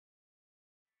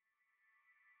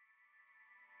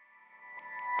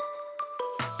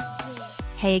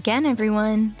Hey again,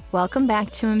 everyone. Welcome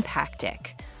back to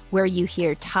Impactic, where you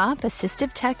hear top assistive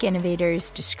tech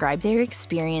innovators describe their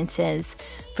experiences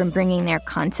from bringing their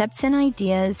concepts and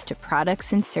ideas to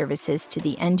products and services to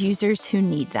the end users who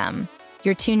need them.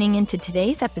 You're tuning into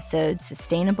today's episode,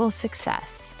 Sustainable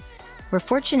Success. We're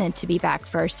fortunate to be back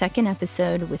for our second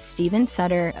episode with Steven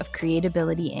Sutter of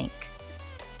Creatability Inc.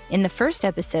 In the first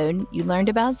episode, you learned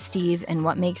about Steve and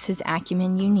what makes his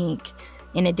acumen unique,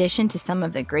 in addition to some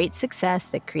of the great success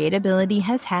that Creatability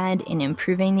has had in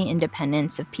improving the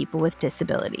independence of people with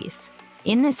disabilities.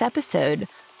 In this episode,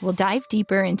 we'll dive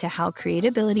deeper into how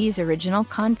Creatability's original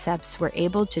concepts were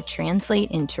able to translate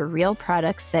into real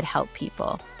products that help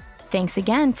people. Thanks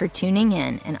again for tuning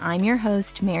in, and I'm your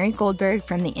host, Mary Goldberg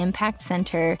from the Impact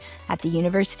Center at the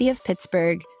University of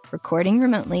Pittsburgh, recording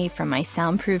remotely from my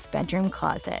soundproof bedroom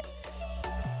closet.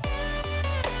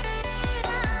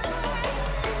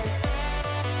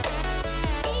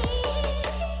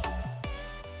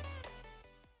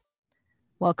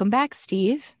 Welcome back,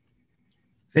 Steve.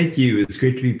 Thank you. It's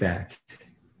great to be back.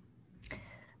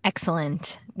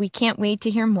 Excellent. We can't wait to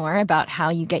hear more about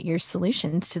how you get your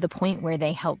solutions to the point where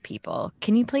they help people.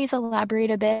 Can you please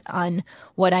elaborate a bit on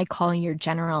what I call your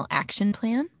general action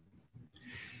plan?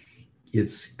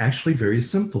 It's actually very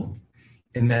simple.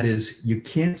 And that is, you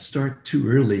can't start too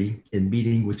early in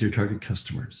meeting with your target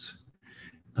customers.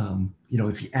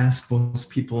 If you ask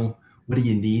most people, what do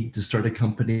you need to start a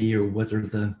company, or what are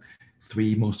the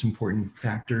three most important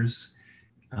factors,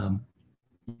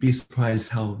 you'd be surprised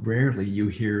how rarely you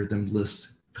hear them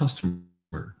list customer,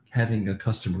 having a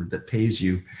customer that pays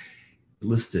you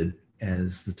listed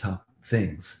as the top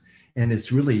things. And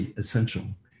it's really essential.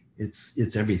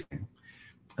 It's everything.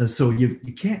 So you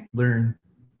can't learn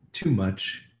too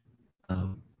much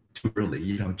too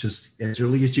early. Just as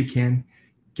early as you can,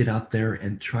 get out there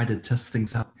and try to test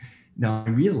things out. Now,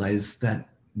 I realize that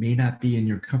may not be in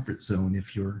your comfort zone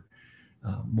if you're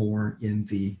more in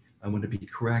the, I want to be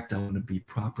correct, I want to be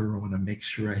proper, I want to make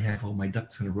sure I have all my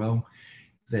ducks in a row,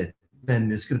 that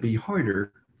then it's going to be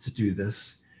harder to do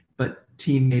this. But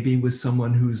team maybe with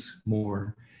someone who's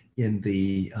more in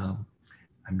the,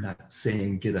 I'm not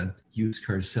saying get a used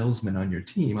car salesman on your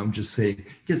team, I'm just saying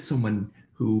get someone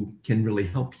who can really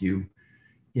help you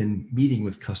in meeting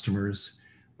with customers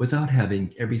without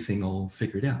having everything all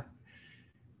figured out.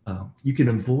 You can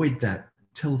avoid that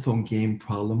telephone game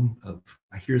problem of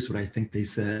here's what I think they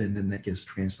said, and then that gets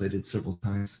translated several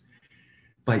times,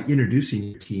 by introducing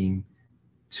your team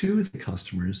to the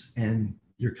customers and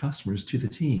your customers to the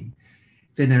team.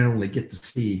 They not only get to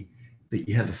see that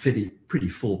you have a pretty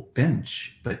full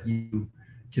bench, but you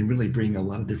can really bring a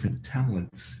lot of different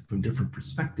talents from different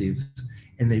perspectives,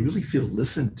 and they really feel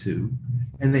listened to,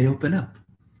 and they open up.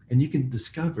 And you can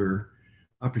discover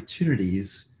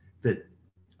opportunities that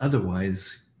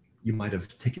otherwise you might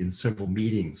have taken several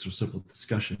meetings or several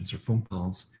discussions or phone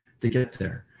calls to get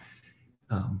there.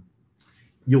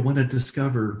 You'll want to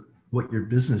discover what your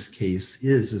business case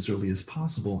is as early as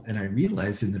possible. And I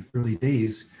realize in the early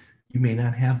days, you may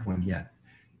not have one yet.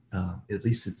 At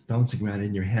least it's bouncing around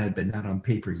in your head, but not on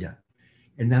paper yet.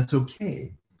 And that's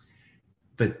okay.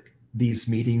 But these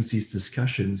meetings, these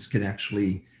discussions can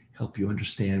actually help you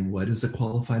understand what is a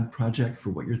qualified project for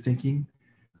what you're thinking,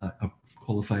 a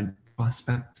qualified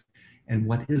prospect, and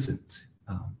what isn't.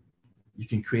 You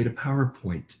can create a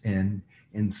PowerPoint and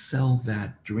sell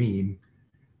that dream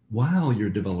while your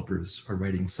developers are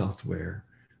writing software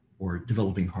or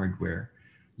developing hardware.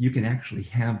 You can actually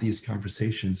have these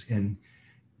conversations and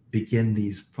begin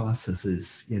these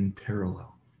processes in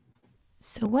parallel.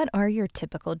 So what are your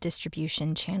typical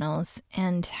distribution channels,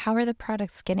 and how are the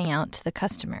products getting out to the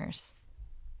customers?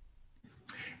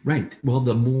 Right. Well,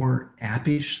 the more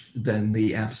appish than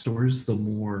the app stores, the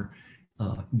more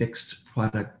mixed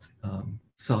product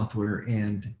software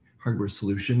and hardware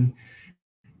solution,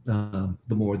 the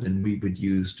more than we would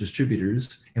use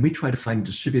distributors. And we try to find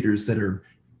distributors that are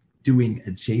doing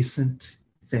adjacent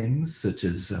things, such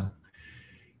as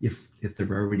if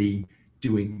they're already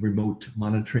doing remote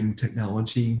monitoring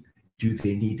technology, do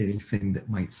they need anything that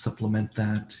might supplement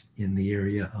that in the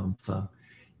area of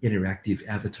interactive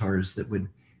avatars that would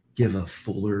give a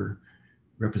fuller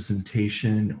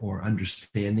representation or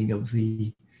understanding of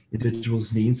the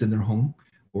individual's needs in their home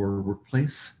or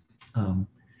workplace.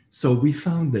 So we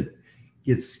found that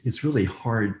it's really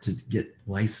hard to get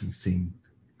licensing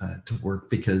to work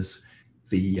because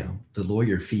the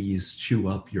lawyer fees chew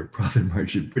up your profit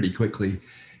margin pretty quickly,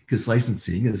 because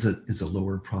licensing is a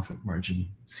lower profit margin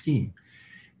scheme.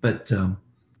 But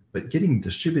getting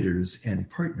distributors and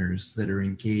partners that are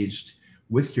engaged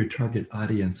with your target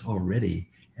audience already,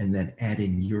 and then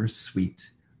adding your suite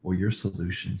or your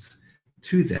solutions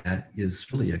to that is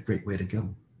really a great way to go.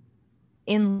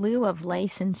 In lieu of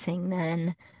licensing,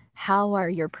 then, how are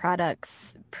your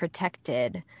products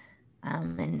protected?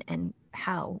 And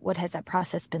what has that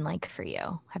process been like for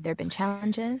you? Have there been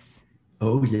challenges?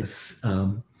 Oh, yes.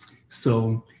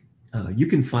 So you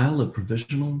can file a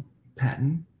provisional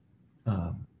patent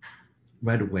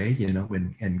right away,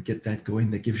 and get that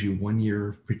going. That gives you 1 year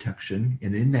of protection.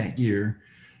 And in that year,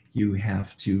 you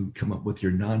have to come up with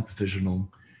your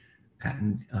non-provisional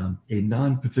patent. A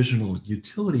non-provisional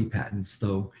utility patents,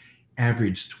 though,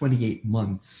 average 28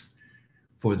 months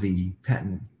for the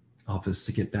patent office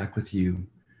to get back with you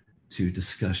to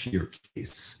discuss your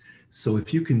case. So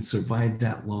if you can survive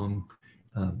that long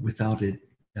without it,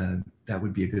 that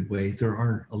would be a good way. There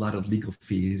are a lot of legal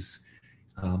fees.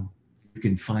 You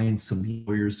can find some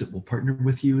lawyers that will partner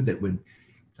with you that would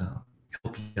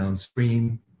help you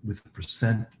downstream with a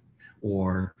percent,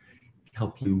 or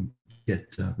help you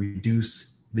get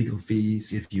reduce legal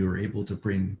fees if you're able to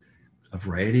bring a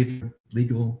variety of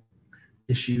legal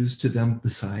issues to them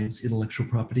besides intellectual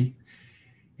property.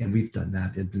 And we've done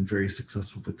that and been very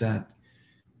successful with that.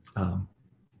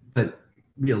 But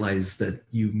realize that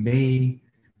you may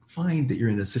find that you're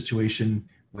in a situation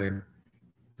where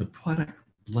the product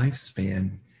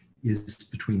lifespan is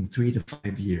between 3 to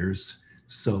 5 years.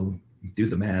 So do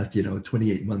the math,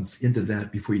 28 months into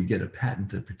that before you get a patent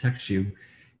that protects you, you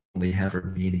only have a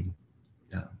remaining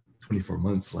 24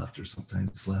 months left or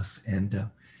sometimes less. And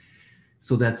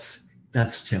so that's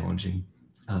challenging.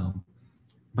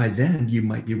 By then, you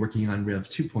might be working on Rev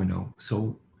 2.0.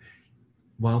 So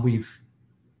while we've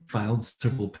filed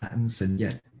several patents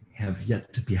and have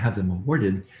yet to have them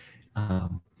awarded,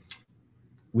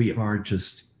 we are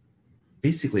just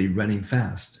basically running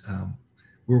fast.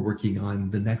 We're working on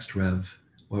the next Rev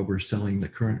while we're selling the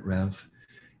current Rev.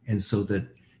 And so that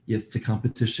if the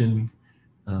competition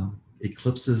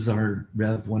eclipses our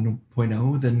Rev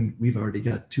 1.0, then we've already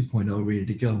got 2.0 ready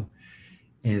to go.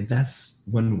 And that's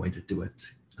one way to do it.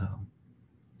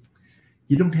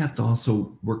 You don't have to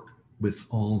also work with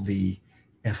all the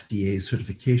FDA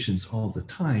certifications all the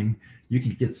time. You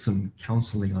can get some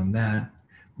counseling on that.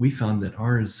 We found that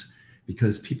ours,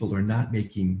 because people are not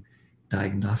making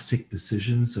diagnostic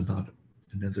decisions about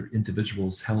another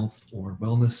individual's health or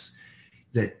wellness,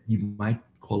 that you might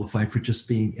qualify for just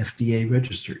being FDA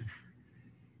registered.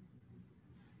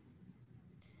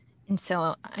 And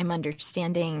so I'm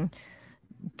understanding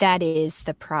that is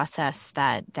the process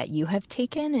that you have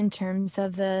taken in terms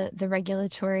of the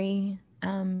regulatory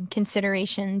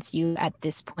considerations. You at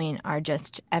this point are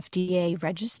just FDA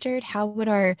registered. How would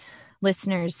our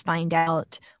listeners find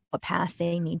out what path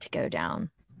they need to go down?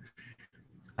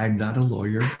 I'm not a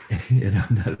lawyer and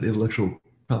I'm not an intellectual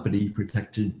property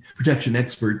protection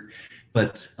expert,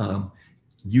 but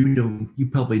you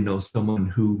probably know someone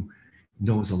who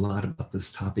knows a lot about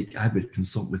this topic. I would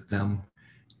consult with them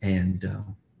and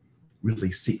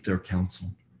really seek their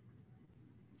counsel.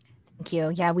 Thank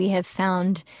you. Yeah, we have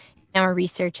found in our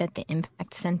research at the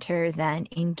Impact Center that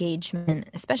engagement,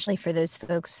 especially for those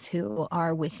folks who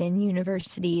are within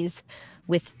universities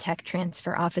with tech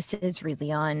transfer offices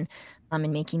really on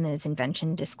and making those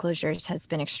invention disclosures, has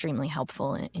been extremely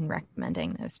helpful in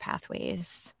recommending those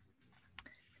pathways.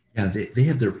 Yeah, they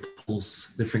have their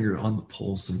finger on the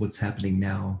pulse of what's happening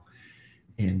now,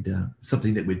 and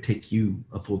something that would take you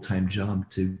a full-time job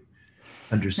to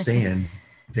understand.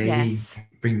 They Yes.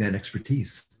 bring that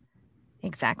expertise.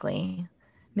 Exactly.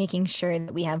 Making sure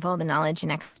that we have all the knowledge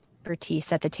and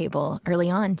expertise at the table early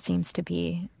on seems to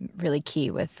be really key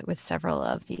with several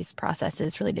of these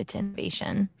processes related to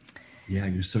innovation. Yeah,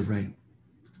 you're so right.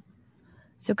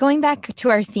 So going back to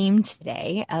our theme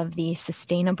today of the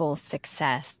sustainable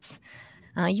success,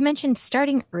 you mentioned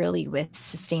starting early with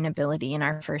sustainability in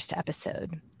our first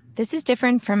episode. This is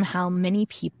different from how many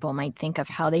people might think of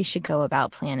how they should go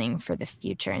about planning for the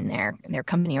future in their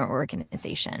company or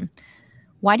organization.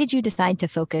 Why did you decide to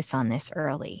focus on this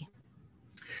early?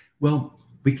 Well,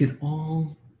 we can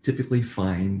all typically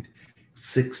find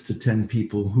 6 to 10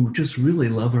 people who just really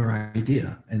love our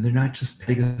idea. And they're not just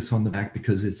patting us on the back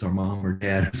because it's our mom or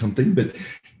dad or something, but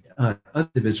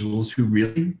individuals who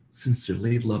really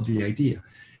sincerely love the idea.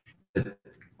 But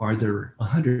are there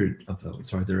 100 of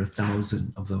those? Are there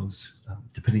 1,000 of those?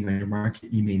 Depending on your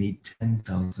market, you may need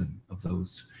 10,000 of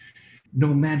those. No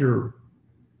matter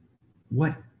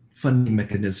what funding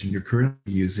mechanism you're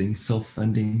currently using,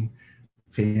 self-funding,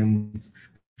 families,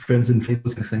 friends and family,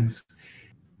 those kind of things,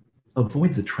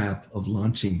 avoid the trap of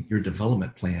launching your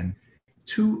development plan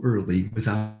too early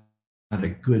without a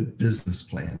good business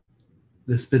plan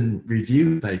that's been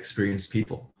reviewed by experienced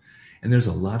people. And there's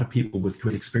a lot of people with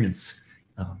great experience.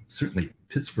 Certainly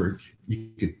Pittsburgh,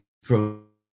 you could throw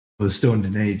a stone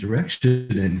in any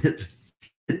direction and hit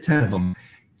 10 of them.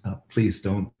 Please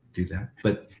don't do that.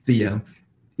 But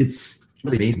it's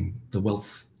really amazing the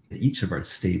wealth in each of our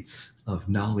states of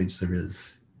knowledge there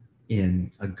is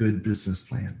in a good business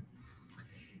plan.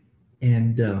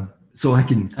 And so I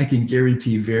can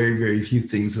guarantee very, very few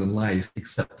things in life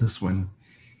except this one.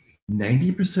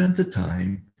 90% of the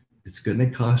time, it's going to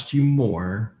cost you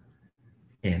more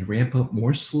and ramp up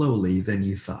more slowly than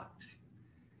you thought.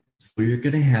 So you're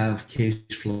going to have cash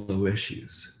flow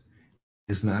issues.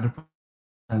 It's not a problem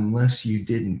unless you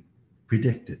didn't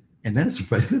predict it. And that's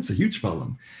a huge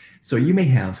problem. So you may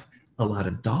have a lot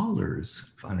of dollars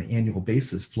on an annual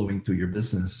basis flowing through your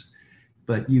business,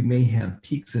 but you may have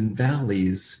peaks and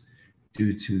valleys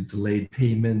due to delayed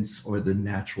payments or the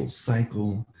natural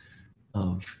cycle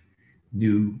of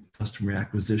new customer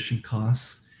acquisition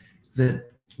costs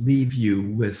that leave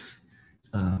you with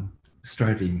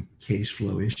starving cash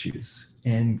flow issues.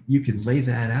 And you can lay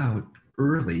that out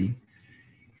early,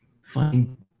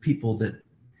 find people that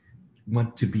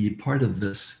want to be part of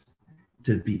this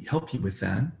to help you with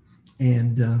that,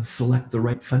 and select the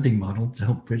right funding model to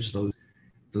help bridge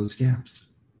those gaps.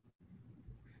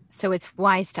 So it's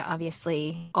wise to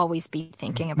obviously always be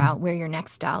thinking about where your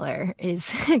next dollar is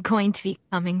going to be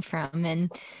coming from. And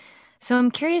so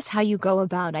I'm curious how you go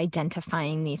about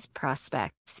identifying these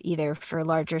prospects, either for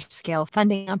larger scale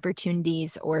funding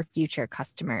opportunities or future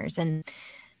customers. And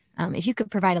if you could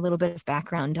provide a little bit of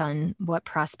background on what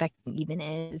prospecting even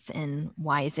is and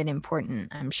why is it important,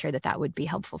 I'm sure that would be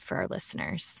helpful for our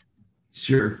listeners.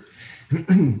 Sure.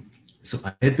 So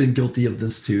I've been guilty of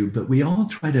this too, but we all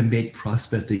try to make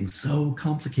prospecting so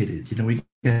complicated. We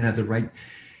gotta have the right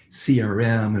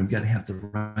CRM, and we've got to have the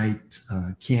right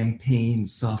campaign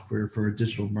software for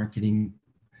digital marketing,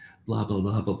 blah, blah,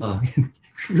 blah, blah, blah.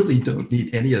 We really don't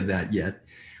need any of that yet.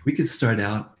 We could start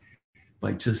out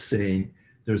by just saying,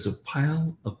 there's a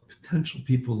pile of potential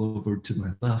people over to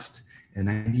my left, and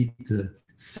I need to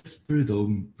sift through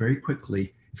them very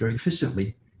quickly, very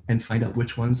efficiently, and find out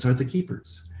which ones are the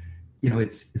keepers.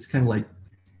 It's kind of like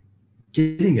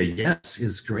getting a yes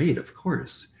is great, of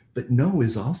course, but no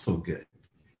is also good.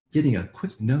 Getting a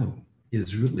quick no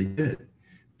is really good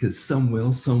because some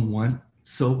will, some won't.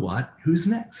 So what? Who's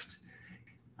next?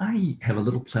 I have a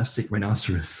little plastic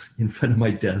rhinoceros in front of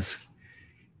my desk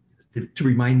to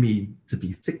remind me to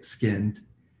be thick-skinned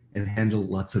and handle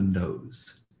lots of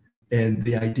no's. And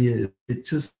the idea is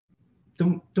just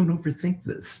don't overthink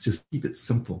this. Just keep it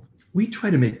simple. We try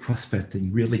to make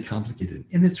prospecting really complicated,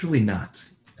 and it's really not.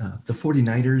 The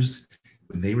 49ers,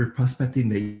 when they were prospecting,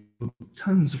 they moved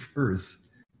tons of earth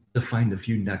to find a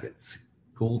few nuggets.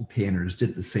 Gold Panners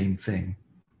did the same thing.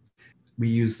 We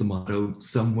use the motto,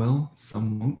 some will,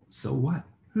 some won't, so what?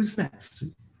 Who's next?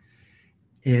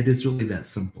 And it's really that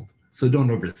simple. So don't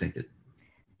overthink it.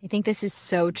 I think this is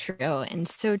so true, and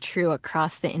so true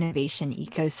across the innovation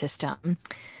ecosystem.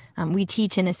 We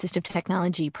teach an assistive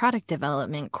technology product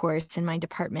development course in my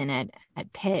department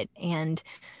at Pitt, and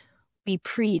we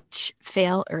preach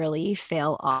fail early,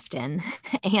 fail often,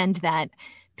 and that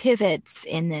pivots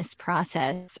in this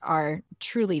process are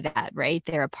truly that, right?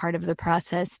 They're a part of the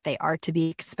process. They are to be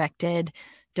expected.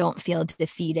 Don't feel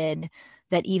defeated.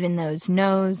 That even those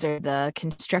no's or the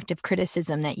constructive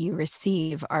criticism that you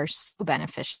receive are so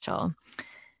beneficial.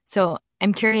 So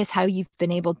I'm curious how you've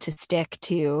been able to stick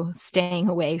to staying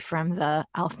away from the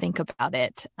I'll think about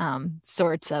it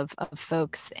sorts of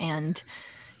folks and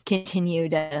continue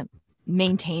to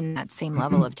maintain that same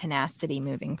level of tenacity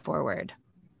moving forward.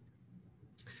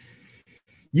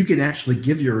 You can actually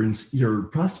give your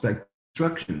prospect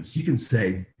instructions. You can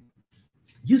say,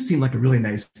 you seem like a really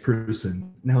nice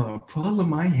person. Now, a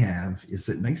problem I have is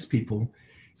that nice people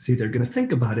say they're going to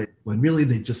think about it when really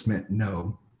they just meant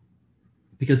no,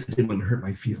 because they didn't want to hurt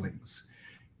my feelings.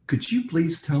 Could you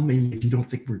please tell me if you don't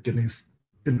think we're going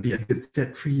to be a good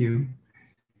fit for you?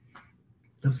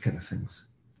 Those kind of things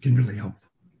can really help.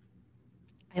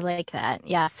 I like that.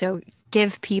 Yeah. So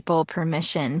give people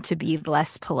permission to be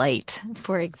less polite,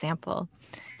 for example.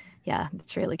 Yeah,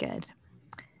 that's really good.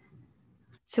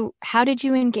 So how did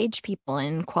you engage people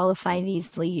and qualify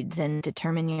these leads and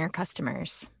determine your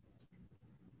customers?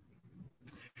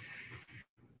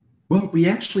 Well, we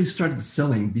actually started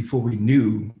selling before we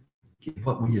knew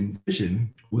what we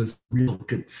envisioned was a real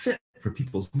good fit for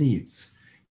people's needs.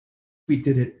 We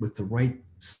did it with the right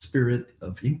spirit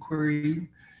of inquiry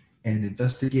and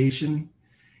investigation.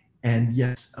 And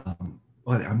yet,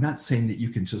 I'm not saying that you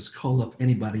can just call up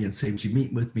anybody and say, would you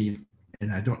meet with me?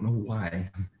 And I don't know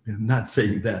why. I'm not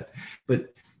saying that.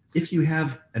 But if you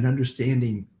have an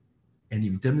understanding and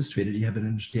you've demonstrated you have an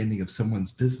understanding of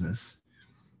someone's business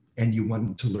and you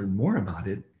want to learn more about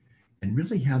it and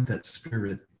really have that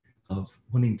spirit of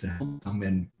wanting to help them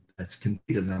and that's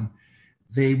conveyed to them,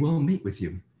 they will meet with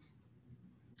you.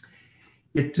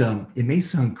 It may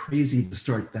sound crazy to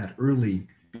start that early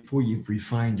before you've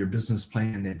refined your business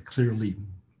plan and clearly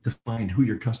defined who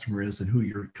your customer is and who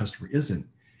your customer isn't.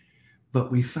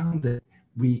 But we found that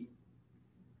we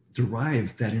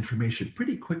derive that information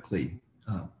pretty quickly.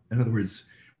 In other words,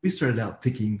 we started out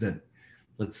thinking that,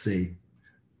 let's say,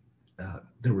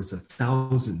 there was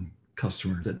 1,000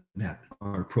 customers that met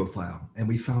our profile, and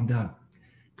we found out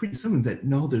pretty soon that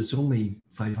no, there's only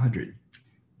 500.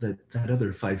 That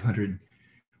other 500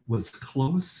 was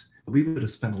close. We would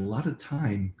have spent a lot of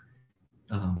time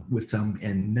with them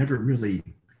and never really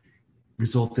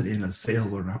resulted in a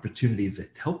sale or an opportunity that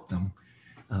helped them.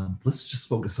 Let's just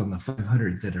focus on the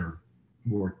 500 that are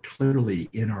more clearly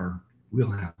in our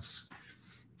wheelhouse.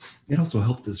 It also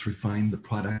helped us refine the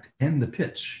product and the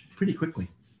pitch pretty quickly.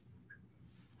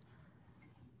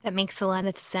 That makes a lot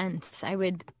of sense. I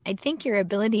think your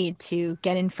ability to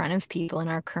get in front of people in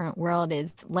our current world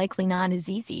is likely not as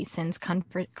easy since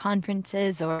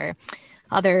conferences or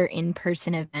other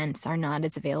in-person events are not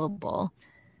as available.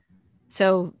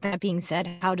 So that being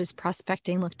said, how does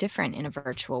prospecting look different in a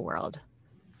virtual world?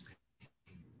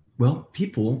 Well,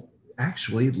 people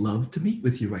actually love to meet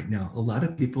with you right now. A lot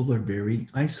of people are very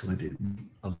isolated.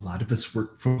 A lot of us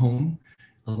work from home.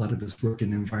 A lot of us work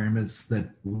in environments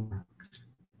that were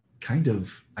kind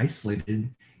of isolated.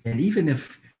 And even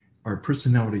if our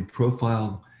personality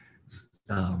profile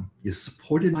is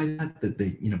supported by that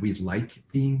they, we like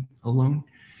being alone,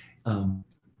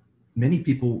 many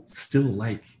people still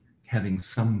like having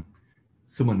someone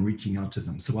reaching out to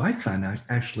them. So I found out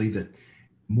actually that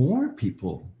more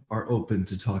people are open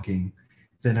to talking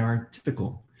than are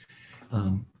typical.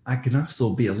 I can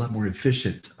also be a lot more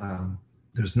efficient.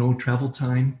 There's no travel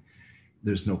time.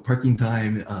 There's no parking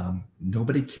time.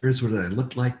 Nobody cares what I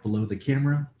look like below the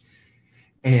camera.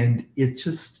 And it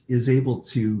just is able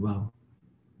to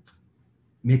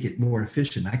make it more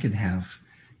efficient. I can have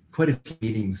quite a few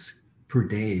meetings per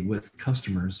day with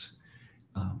customers.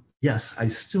 Yes, I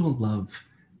still love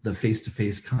the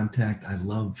face-to-face contact. I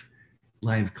love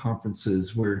live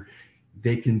conferences where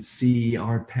they can see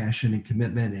our passion and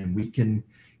commitment and we can,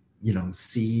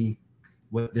 see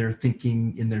what they're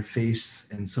thinking in their face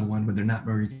and so on when they're not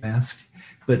wearing a mask.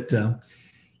 But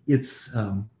it's,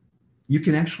 you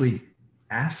can actually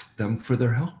ask them for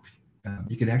their help.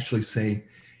 You can actually say,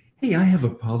 hey, I have a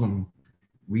problem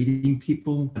reading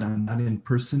people, but I'm not in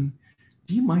person.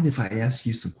 Do you mind if I ask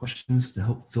you some questions to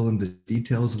help fill in the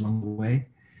details along the way?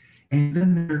 And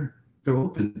then they're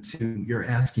open to your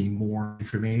asking more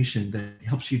information that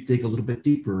helps you dig a little bit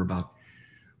deeper about,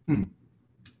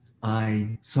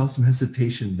 I saw some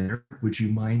hesitation there. Would you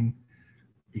mind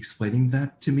explaining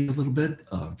that to me a little bit?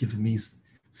 Giving me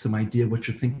some idea what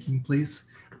you're thinking, please?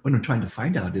 What I'm trying to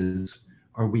find out is,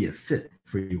 are we a fit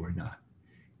for you or not?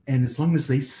 And as long as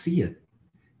they see it,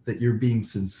 that you're being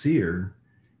sincere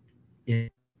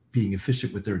in being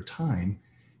efficient with their time,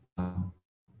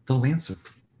 they'll answer.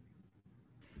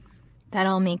 That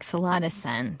all makes a lot of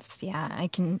sense. Yeah, I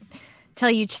can tell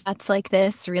you chats like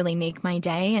this really make my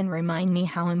day and remind me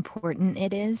how important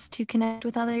it is to connect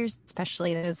with others,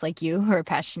 especially those like you who are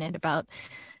passionate about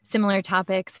similar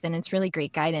topics. And it's really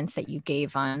great guidance that you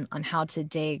gave on how to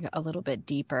dig a little bit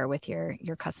deeper with your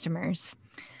customers.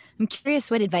 I'm curious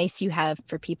what advice you have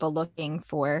for people looking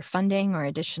for funding or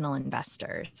additional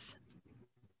investors.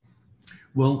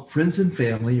 Well, friends and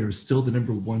family are still the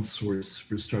number one source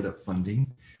for startup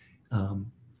funding.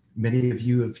 Many of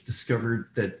you have discovered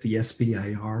that the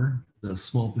SBIR, the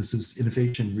Small Business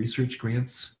Innovation Research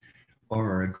Grants,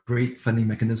 are a great funding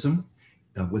mechanism.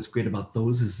 What's great about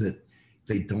those is that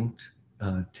they don't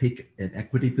take an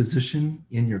equity position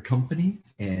in your company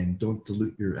and don't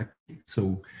dilute your equity.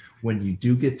 So when you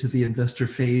do get to the investor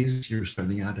phase, you're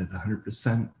starting out at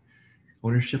 100%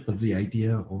 ownership of the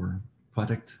idea or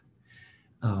product.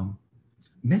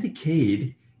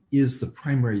 Medicaid is the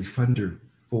primary funder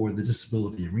for the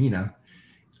disability arena,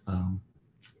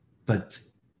 but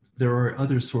there are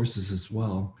other sources as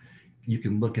well. You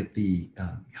can look at the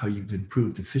how you've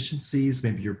improved efficiencies.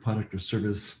 Maybe your product or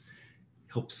service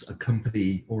helps a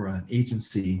company or an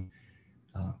agency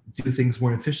do things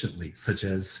more efficiently, such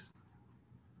as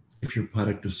if your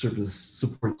product or service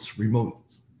supports remote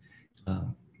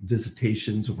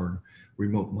visitations or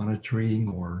remote monitoring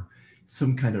or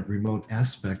some kind of remote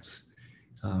aspects.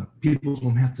 People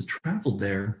don't have to travel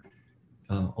there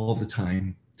all the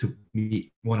time to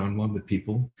meet one-on-one with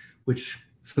people, which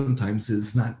sometimes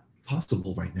is not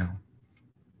possible right now.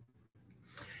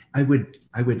 I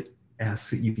would ask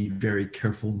that you be very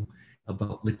careful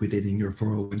about liquidating your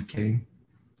 401k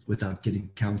without getting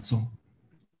counsel.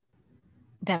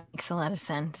 That makes a lot of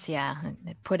sense. Yeah.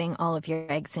 Putting all of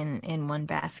your eggs in one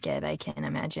basket, I can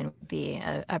imagine would be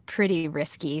a pretty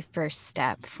risky first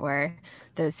step for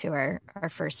those who are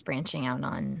first branching out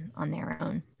on their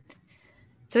own.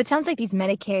 So it sounds like these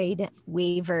Medicaid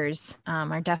waivers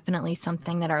are definitely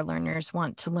something that our learners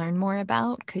want to learn more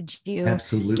about. Could you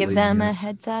Absolutely, give them yes. a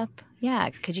heads up?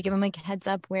 Yeah. Could you give them a heads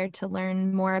up where to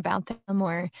learn more about them?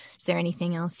 Or is there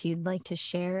anything else you'd like to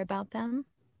share about them?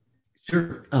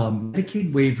 Sure.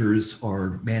 Medicaid waivers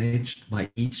are managed by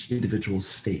each individual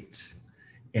state,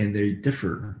 and they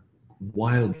differ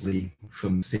wildly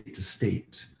from state to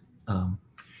state.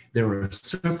 There are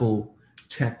several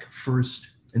tech first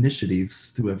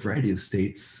initiatives through a variety of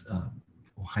states,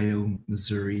 Ohio,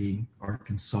 Missouri,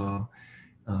 Arkansas,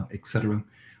 etc.,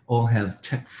 all have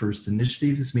tech first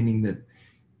initiatives, meaning that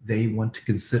they want to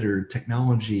consider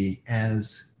technology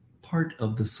as part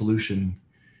of the solution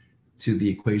to the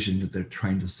equation that they're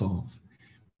trying to solve,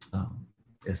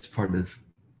 as part of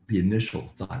the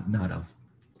initial thought, not of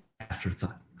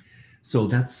afterthought. So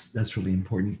that's really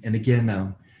important. And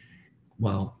again,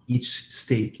 while each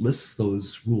state lists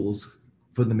those rules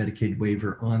for the Medicaid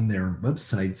waiver on their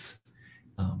websites,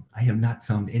 I have not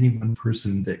found any one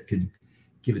person that could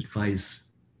give advice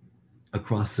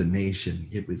across the nation.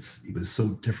 It was so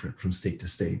different from state to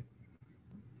state.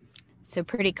 So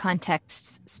pretty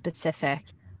context specific.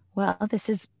 Well, this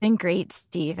has been great,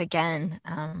 Steve. Again,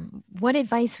 what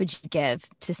advice would you give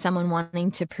to someone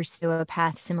wanting to pursue a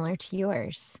path similar to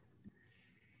yours?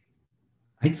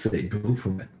 I'd say go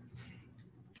for it.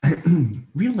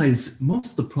 Realize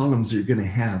most of the problems you're going to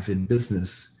have in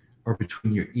business are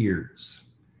between your ears.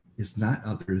 It's not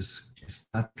others. It's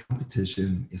not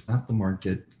competition. It's not the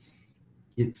market.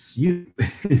 It's you.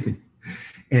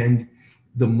 And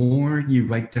the more you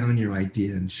write down your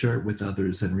idea and share it with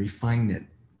others and refine it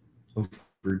over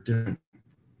different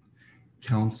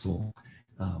counsel,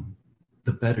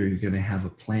 the better you're going to have a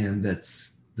plan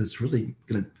that's really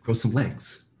going to grow some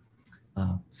legs.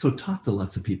 So talk to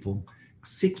lots of people,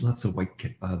 seek lots of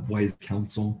wise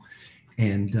counsel,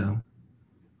 and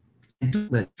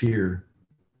don't let fear,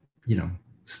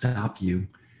 stop you.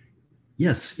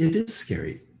 Yes, it is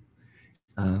scary.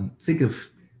 Think of,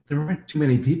 there aren't too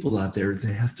many people out there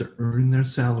that have to earn their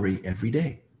salary every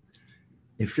day.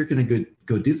 If you're going to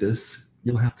go do this,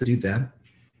 you'll have to do that.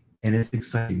 And it's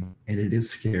exciting and it is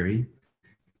scary.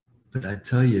 But I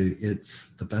tell you, it's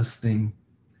the best thing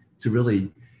to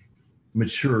really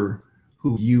mature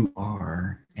who you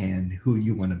are and who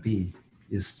you want to be,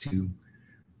 is to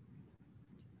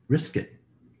risk it.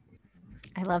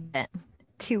 I love it.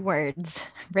 2 words,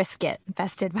 risk it.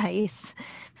 Best advice.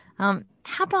 How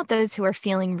about those who are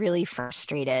feeling really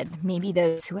frustrated? Maybe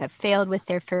those who have failed with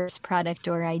their first product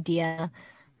or idea.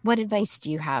 What advice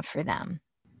do you have for them?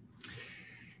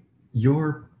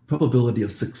 Your probability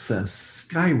of success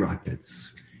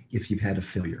skyrockets if you've had a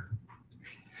failure.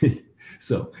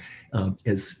 So,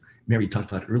 as Mary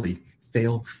talked about early,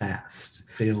 fail fast,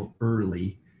 fail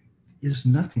early. There's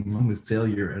nothing wrong with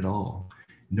failure at all.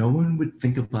 No one would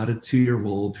think about a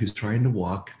 2-year-old who's trying to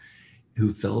walk,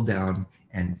 who fell down,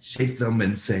 and shake them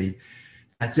and say,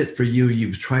 that's it for you.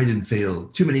 You've tried and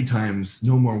failed too many times.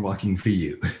 No more walking for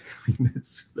you. I mean,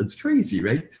 that's crazy,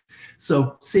 right?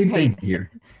 So same thing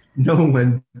here. No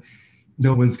one's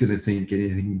going to think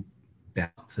anything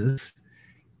about this.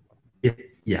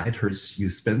 It hurts. You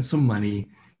spend some money,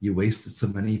 you wasted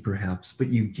some money perhaps, but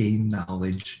you gain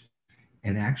knowledge,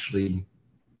 and actually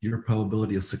your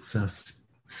probability of success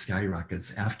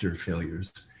skyrockets after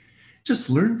failures. Just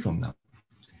learn from them.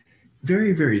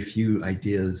 Very, very few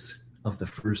ideas of the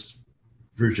first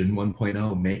version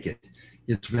 1.0 make it.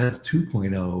 It's Rev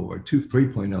 2.0 or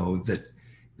 3.0 that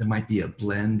there might be a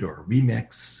blend or a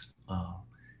remix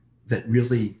that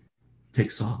really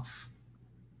takes off.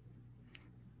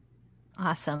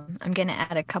 Awesome. I'm going to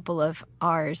add a couple of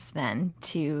R's then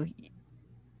to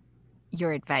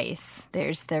your advice.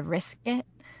 There's the risk it,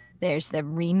 there's the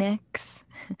remix,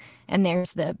 and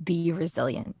there's the be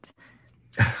resilient.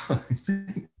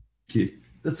 Thank you.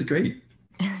 That's great.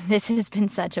 This has been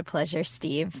such a pleasure,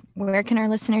 Steve. Where can our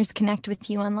listeners connect with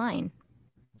you online?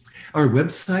 Our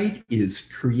website is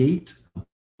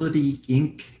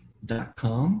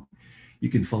createabilityinc.com. You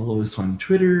can follow us on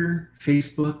Twitter,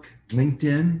 Facebook,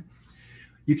 LinkedIn.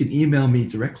 You can email me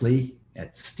directly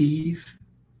at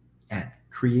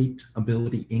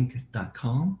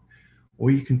steve@createabilityinc.com,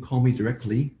 or you can call me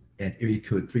directly at area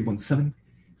code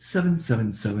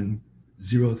 317-777-0720.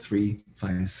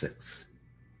 0356.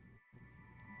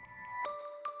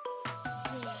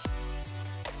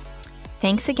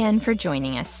 Thanks again for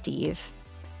joining us, Steve.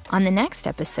 On the next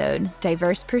episode,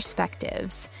 Diverse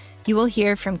Perspectives, you will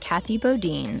hear from Kathy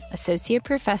Bodine, Associate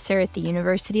Professor at the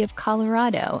University of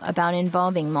Colorado, about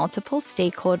involving multiple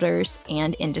stakeholders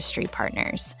and industry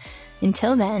partners.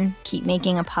 Until then, keep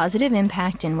making a positive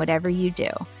impact in whatever you do.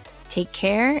 Take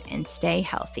care and stay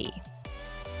healthy.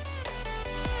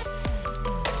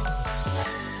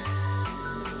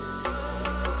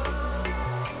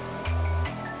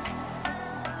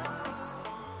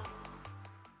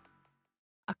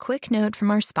 A quick note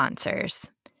from our sponsors.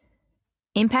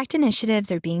 Impact initiatives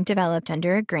are being developed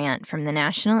under a grant from the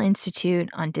National Institute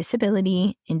on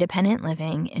Disability, Independent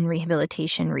Living, and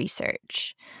Rehabilitation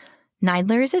Research.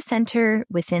 NIDLR is a center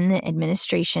within the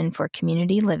Administration for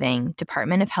Community Living,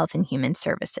 Department of Health and Human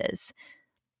Services.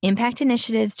 Impact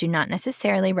initiatives do not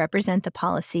necessarily represent the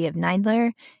policy of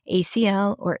NIDLR,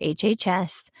 ACL, or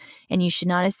HHS, and you should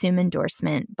not assume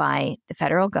endorsement by the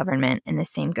federal government, and the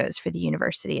same goes for the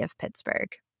University of Pittsburgh.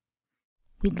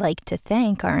 We'd like to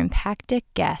thank our Impactic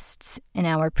guests and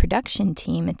our production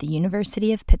team at the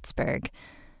University of Pittsburgh,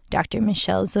 Dr.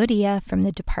 Michelle Zoria from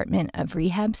the Department of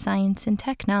Rehab Science and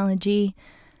Technology,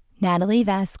 Natalie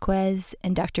Vasquez,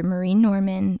 and Dr. Marie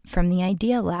Norman from the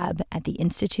IDEA Lab at the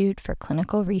Institute for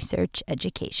Clinical Research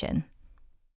Education.